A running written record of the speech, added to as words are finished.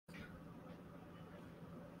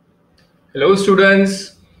Hello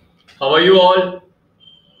students, how are you all?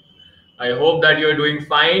 I hope that you are doing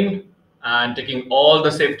fine and taking all the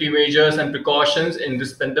safety measures and precautions in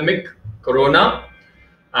this pandemic, Corona.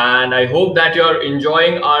 And I hope that you are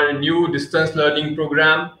enjoying our new distance learning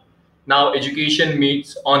program, Now Education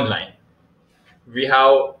Meets Online. We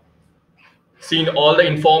have seen all the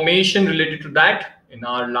information related to that in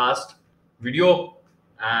our last video,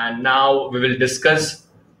 and now we will discuss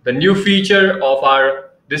the new feature of our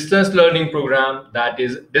distance learning program, that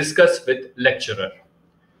is discuss with lecturer.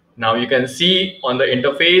 Now you can see on the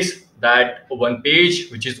interface that one page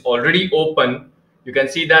which is already open. You can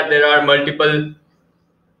see that there are multiple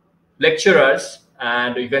lecturers,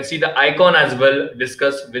 and you can see the icon as well,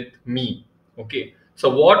 discuss with me. Okay, so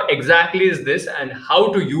what exactly is this and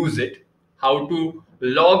how to use it, how to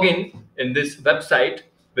log in this website?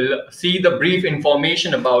 We'll see the brief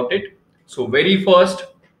information about it. So very first,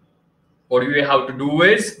 what we have to do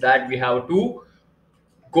is that we have to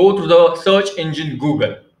go to the search engine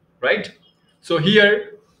Google, right? So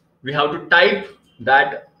here we have to type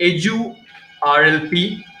that edurlp.com.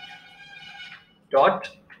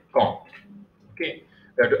 Okay,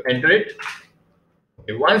 you have to enter it.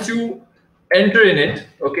 Okay, once you enter in it,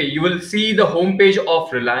 okay, you will see the home page of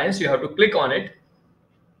Reliance. You have to click on it.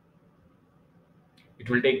 It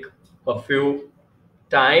will take a few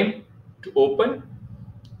time to open.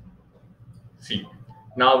 See,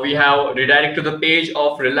 now we have redirect to the page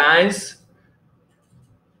of Reliance.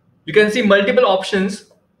 You can see multiple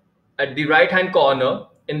options at the right hand corner.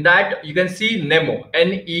 In that you can see NEMO,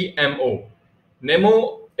 N-E-M-O.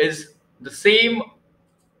 NEMO is the same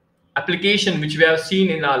application which we have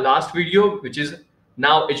seen in our last video, which is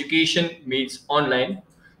Now Education Meets Online.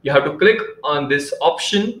 You have to click on this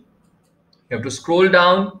option. You have to scroll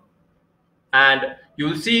down and you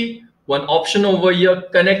will see one option over here,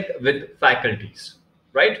 connect with faculties,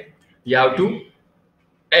 right? You have to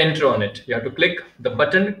enter on it. You have to click the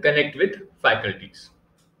button connect with faculties.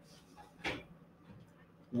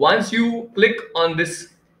 Once you click on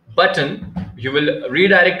this button, you will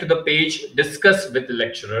redirect to the page discuss with the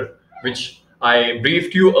lecturer, which I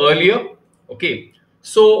briefed you earlier. Okay,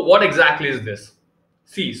 so what exactly is this?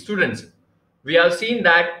 See, students, we have seen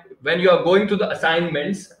that when you are going to the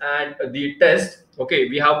assignments and the test, okay,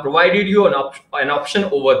 we have provided you an option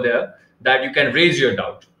over there that you can raise your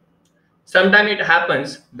doubt. Sometimes it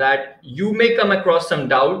happens that you may come across some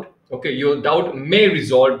doubt. Okay, your doubt may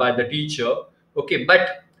resolved by the teacher. Okay,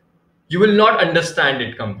 but you will not understand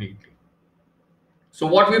it completely. So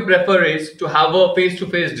what we prefer is to have a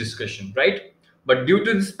face-to-face discussion, right? But due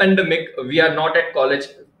to this pandemic, we are not at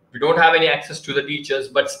college. We don't have any access to the teachers,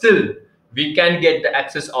 but still we can get the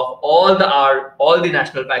access of all the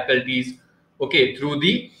national faculties, okay, through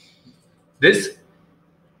this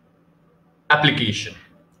application,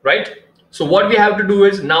 right? So what we have to do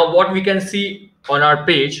is, now what we can see on our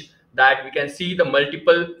page, that we can see the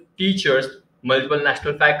multiple teachers, multiple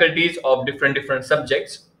national faculties of different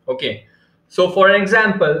subjects. Okay, so for an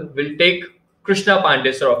example, we'll take Krishna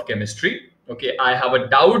Pandey sir of chemistry. Okay, I have a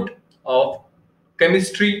doubt of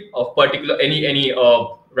chemistry of particular any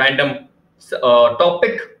random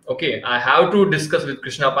topic. Okay, I have to discuss with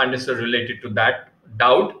Krishna Pandey sir related to that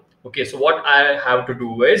doubt. Okay, so what I have to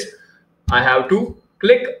do is I have to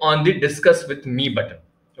click on the discuss with me button.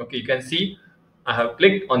 Okay, you can see I have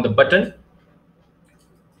clicked on the button.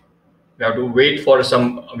 We have to wait for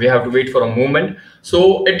a moment.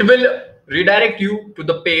 So it will redirect you to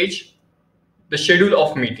the page, the schedule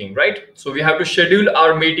of meeting, right? So we have to schedule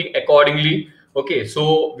our meeting accordingly. Okay,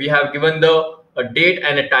 so we have given a date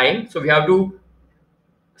and a time. So we have to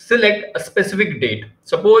select a specific date.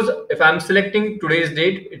 Suppose if I'm selecting today's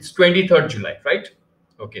date, it's 23rd July, right?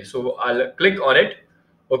 Okay, so I'll click on it.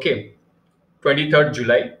 Okay, 23rd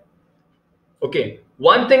July. Okay,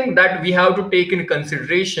 one thing that we have to take in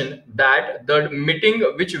consideration, that the meeting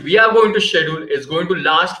which we are going to schedule is going to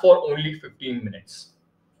last for only 15 minutes.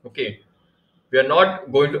 Okay, we are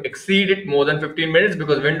not going to exceed it more than 15 minutes,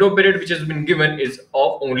 because window period which has been given is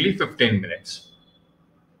of only 15 minutes.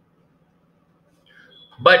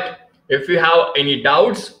 But if you have any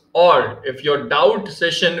doubts, or if your doubt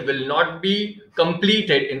session will not be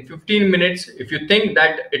completed in 15 minutes, if you think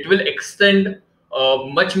that it will extend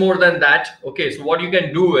much more than that, okay, so what you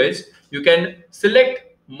can do is you can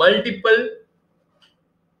select multiple,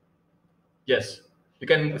 yes, you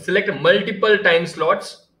can select multiple time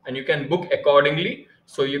slots and you can book accordingly,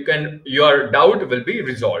 so your doubt will be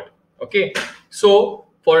resolved. Okay, so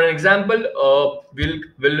for an example,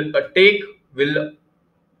 we'll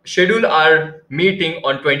schedule our meeting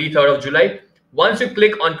on 23rd of July. Once you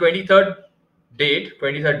click on 23rd, date,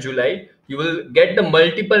 23rd July, you will get the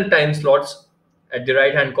multiple time slots at the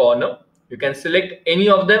right hand corner. You can select any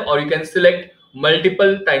of them or you can select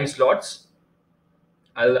multiple time slots.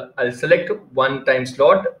 I'll select one time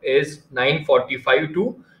slot is 9:45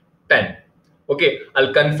 to 10. Okay,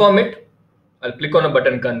 I'll confirm it. I'll click on a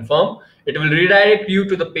button confirm. It will redirect you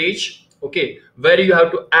to the page, okay, where you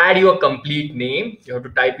have to add your complete name. You have to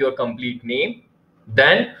type your complete name.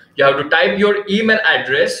 Then you have to type your email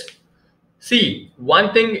address. See,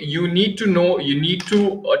 one thing you need to know, you need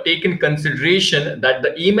to take in consideration that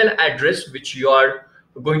the email address which you are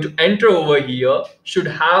going to enter over here should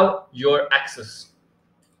have your access.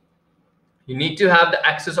 You need to have the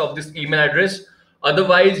access of this email address.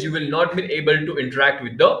 Otherwise, you will not be able to interact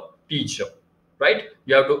with the teacher, right?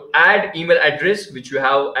 You have to add email address which you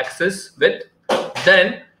have access with.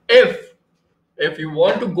 Then if you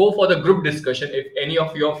want to go for the group discussion, if any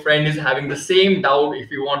of your friend is having the same doubt,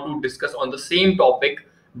 if you want to discuss on the same topic,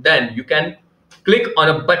 then you can click on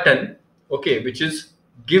a button, okay, which is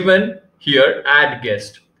given here, add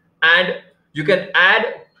guest, and you can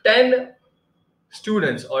add 10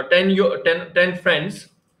 students or 10 friends,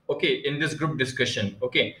 okay, in this group discussion.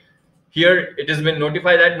 Okay, here it has been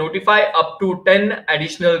notified that notify up to 10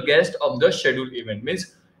 additional guests of the scheduled event.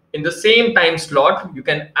 Means in the same time slot you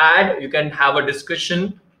can have a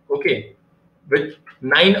discussion, okay, with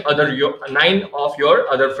nine of your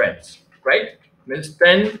other friends, right? Means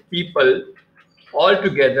 10 people all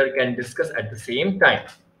together can discuss at the same time.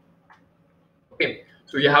 Okay,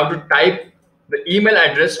 so you have to type the email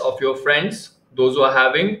address of your friends, those who are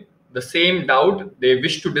having the same doubt they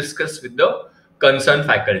wish to discuss with the concerned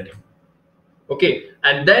faculty. Okay,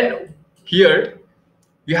 and then here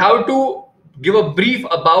you have to give a brief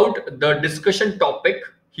about the discussion topic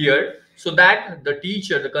here so that the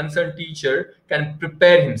teacher, the concerned teacher, can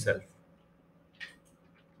prepare himself.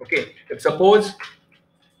 Okay, if suppose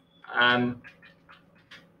I'm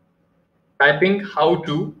typing how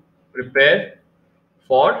to prepare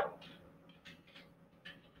for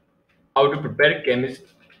how to prepare chemistry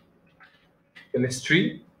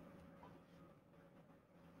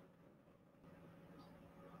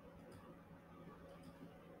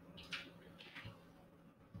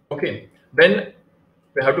okay, then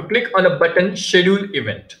we have to click on a button schedule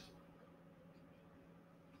event.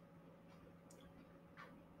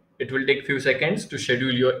 It will take few seconds to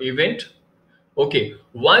schedule your event. Okay,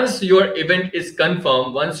 once your event is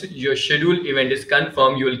confirmed, once your scheduled event is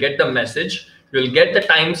confirmed, you will get the message, you will get the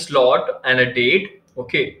time slot and a date.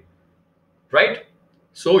 Okay, right?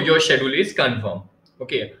 So your schedule is confirmed.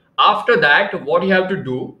 Okay, after that, what you have to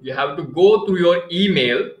do, you have to go to your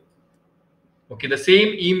email. Okay, the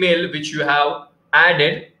same email which you have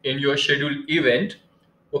added in your scheduled event.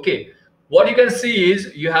 Okay, what you can see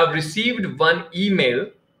is you have received one email.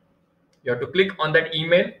 You have to click on that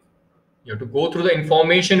email. You have to go through the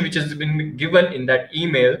information which has been given in that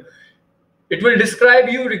email. It will describe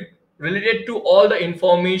you related to all the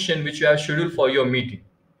information which you have scheduled for your meeting,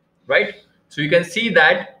 right? So you can see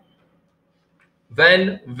that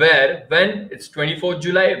when it's 24th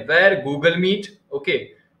July, where Google Meet,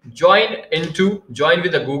 okay, join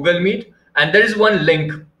with the Google Meet, and there is one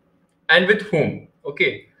link, and with whom,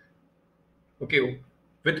 okay,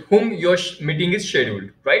 with whom your meeting is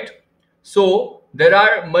scheduled, right? So there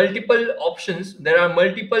are multiple options, there are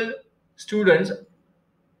multiple students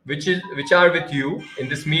which are with you in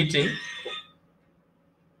this meeting.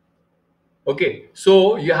 Okay,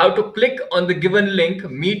 so you have to click on the given link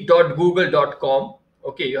meet.google.com.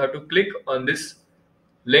 okay, you have to click on this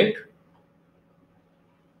link,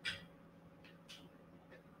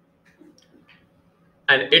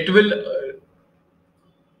 and it will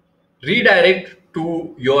redirect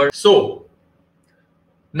to your. So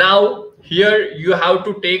now here you have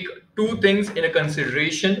to take two things in a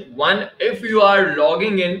consideration. One, if you are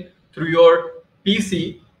logging in through your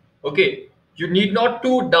PC, okay, you need not to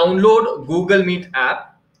download Google Meet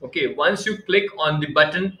app. Okay, once you click on the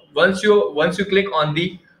button, once you click on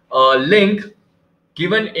the link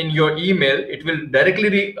given in your email, it will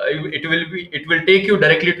directly it will take you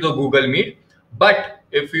directly to the Google Meet. But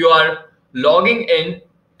if you are logging in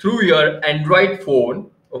through your Android phone,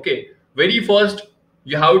 okay, very first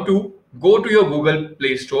you have to go to your Google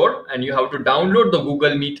Play Store and you have to download the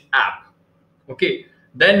Google Meet app. Okay,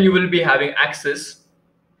 then you will be having access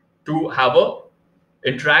to have a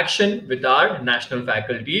interaction with our national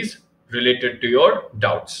faculties related to your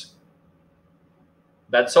doubts.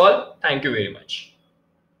 That's all. Thank you very much.